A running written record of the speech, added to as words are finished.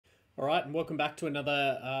All right, and welcome back to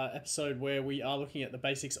another episode where we are looking at the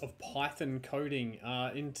basics of Python coding.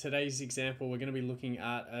 In today's example, we're going to be looking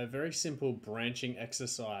at a very simple branching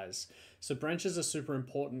exercise. So branches are super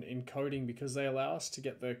important in coding because they allow us to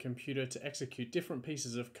get the computer to execute different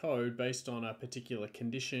pieces of code based on a particular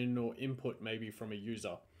condition or input maybe from a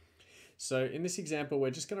user. So in this example, we're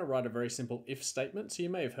just going to write a very simple if statement. So you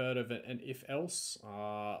may have heard of an if-else,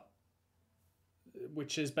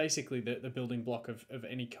 which is basically the building block of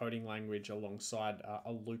any coding language alongside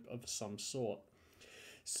a loop of some sort.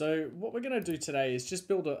 So what we're going to do today is just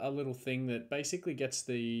build a little thing that basically gets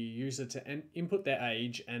the user to input their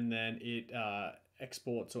age, and then it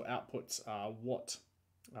exports or outputs what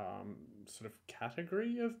sort of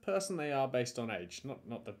category of person they are based on age.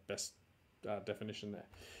 Not the best definition there.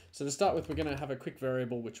 So to start with, we're going to have a quick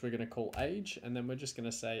variable which we're going to call age, and then we're just going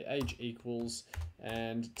to say age equals,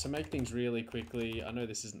 and to make things really quickly, I know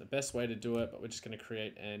this isn't the best way to do it, but we're just going to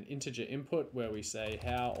create an integer input where we say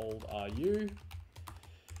how old are you.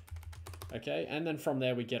 Okay, and then from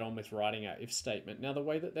there we get on with writing our if statement. Now the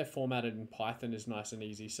way that they're formatted in Python is nice and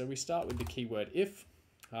easy. So we start with the keyword if,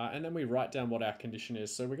 and then we write down what our condition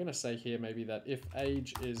is. So we're going to say here maybe that if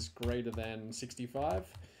age is greater than 65,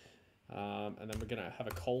 and then we're going to have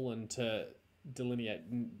a colon to delineate.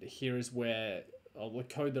 Here is where the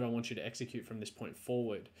code that I want you to execute from this point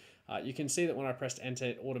forward. You can see that when I pressed enter,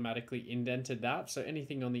 it automatically indented that. So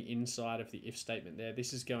anything on the inside of the if statement there,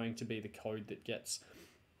 this is going to be the code that gets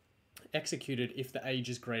executed if the age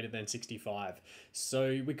is greater than 65.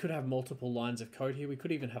 So we could have multiple lines of code here. We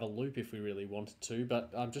could even have a loop if we really wanted to,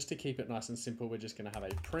 but just to keep it nice and simple, we're just going to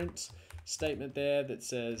have a print statement there that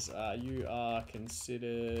says you are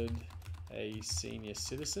considered a senior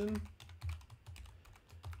citizen.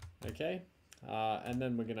 Okay, and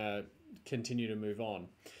then we're going to continue to move on.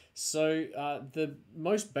 So the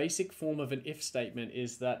most basic form of an if statement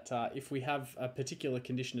is that if we have a particular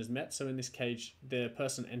condition is met, so in this case the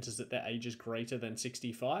person enters that their age is greater than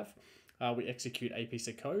 65, we execute a piece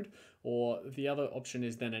of code, or the other option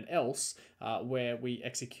is then an else, where we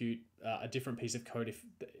execute a different piece of code if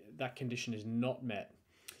that condition is not met.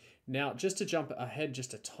 Now, just to jump ahead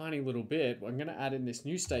just a tiny little bit, I'm going to add in this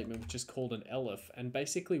new statement, which is called an elif. And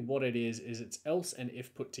basically what it is it's else and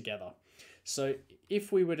if put together. So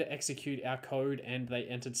if we were to execute our code and they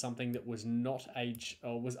entered something that was not age,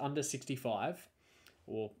 or was under 65,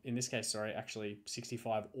 or in this case, sorry, actually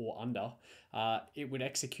 65 or under, it would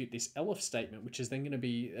execute this elif statement, which is then going to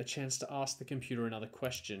be a chance to ask the computer another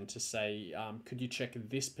question to say, could you check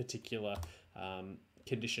this particular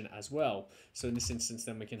condition as well. So in this instance,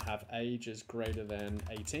 then we can have age is greater than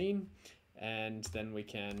 18, and then we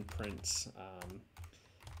can print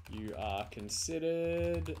you are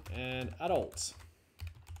considered an adult.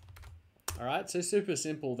 All right, so super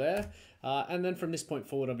simple there. And then from this point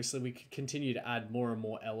forward, obviously we could continue to add more and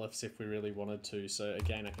more elifs if we really wanted to. So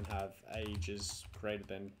again, I can have age is greater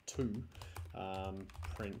than 2,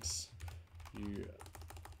 print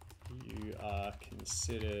you are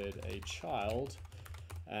considered a child.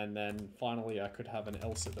 And then finally, I could have an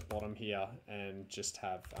else at the bottom here and just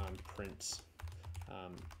have print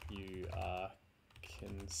you are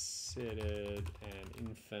considered an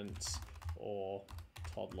infant or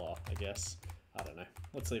toddler, I guess. I don't know.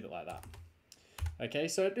 Let's leave it like that. Okay,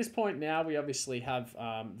 so at this point now, we obviously have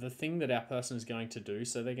the thing that our person is going to do.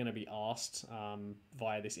 So they're going to be asked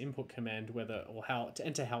via this input command whether or how to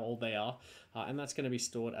enter how old they are, and that's going to be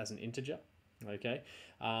stored as an integer. Okay,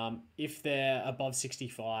 if they're above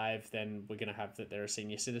 65, then we're going to have that they're a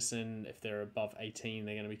senior citizen. If they're above 18,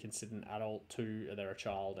 they're going to be considered an adult. 2, they're a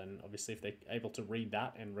child. And obviously if they're able to read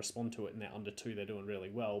that and respond to it and they're under 2, they're doing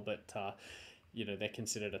really well. But you know, they're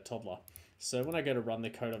considered a toddler. So when I go to run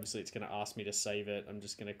the code, obviously it's going to ask me to save it. I'm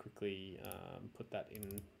just going to quickly put that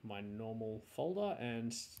in my normal folder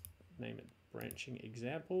and name it branching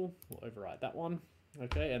example. We'll overwrite that one.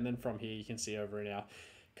 Okay, and then from here you can see over in our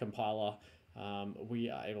compiler, we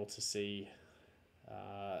are able to see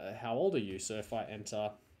how old are you. So if I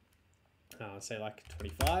enter, say like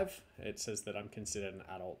 25, it says that I'm considered an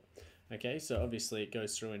adult. Okay, so obviously it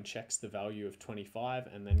goes through and checks the value of 25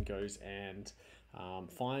 and then goes and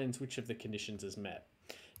finds which of the conditions is met.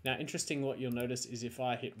 Now, interesting, what you'll notice is if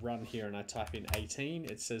I hit run here and I type in 18,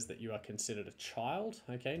 it says that you are considered a child.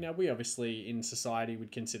 Okay, now we obviously in society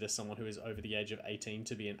would consider someone who is over the age of 18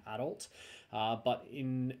 to be an adult, but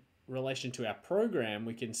in relation to our program,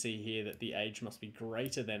 we can see here that the age must be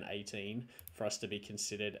greater than 18 for us to be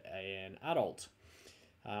considered an adult.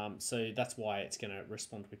 So that's why it's going to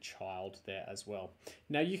respond with child there as well.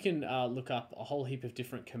 Now you can look up a whole heap of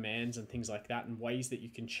different commands and things like that and ways that you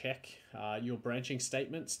can check your branching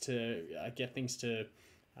statements to get things to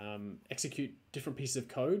execute different pieces of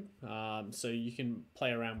code. So you can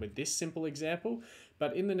play around with this simple example.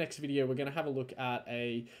 But in the next video, we're going to have a look at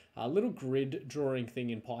a little grid drawing thing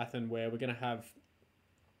in Python where we're going to have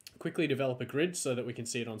quickly develop a grid so that we can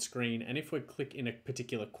see it on screen. And if we click in a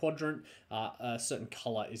particular quadrant, a certain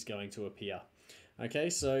color is going to appear.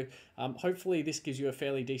 Okay, so hopefully this gives you a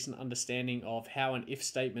fairly decent understanding of how an if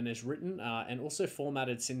statement is written and also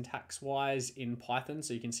formatted syntax-wise in Python.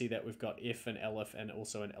 So you can see that we've got if and elif and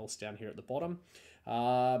also an else down here at the bottom.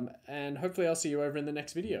 And hopefully I'll see you over in the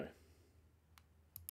next video.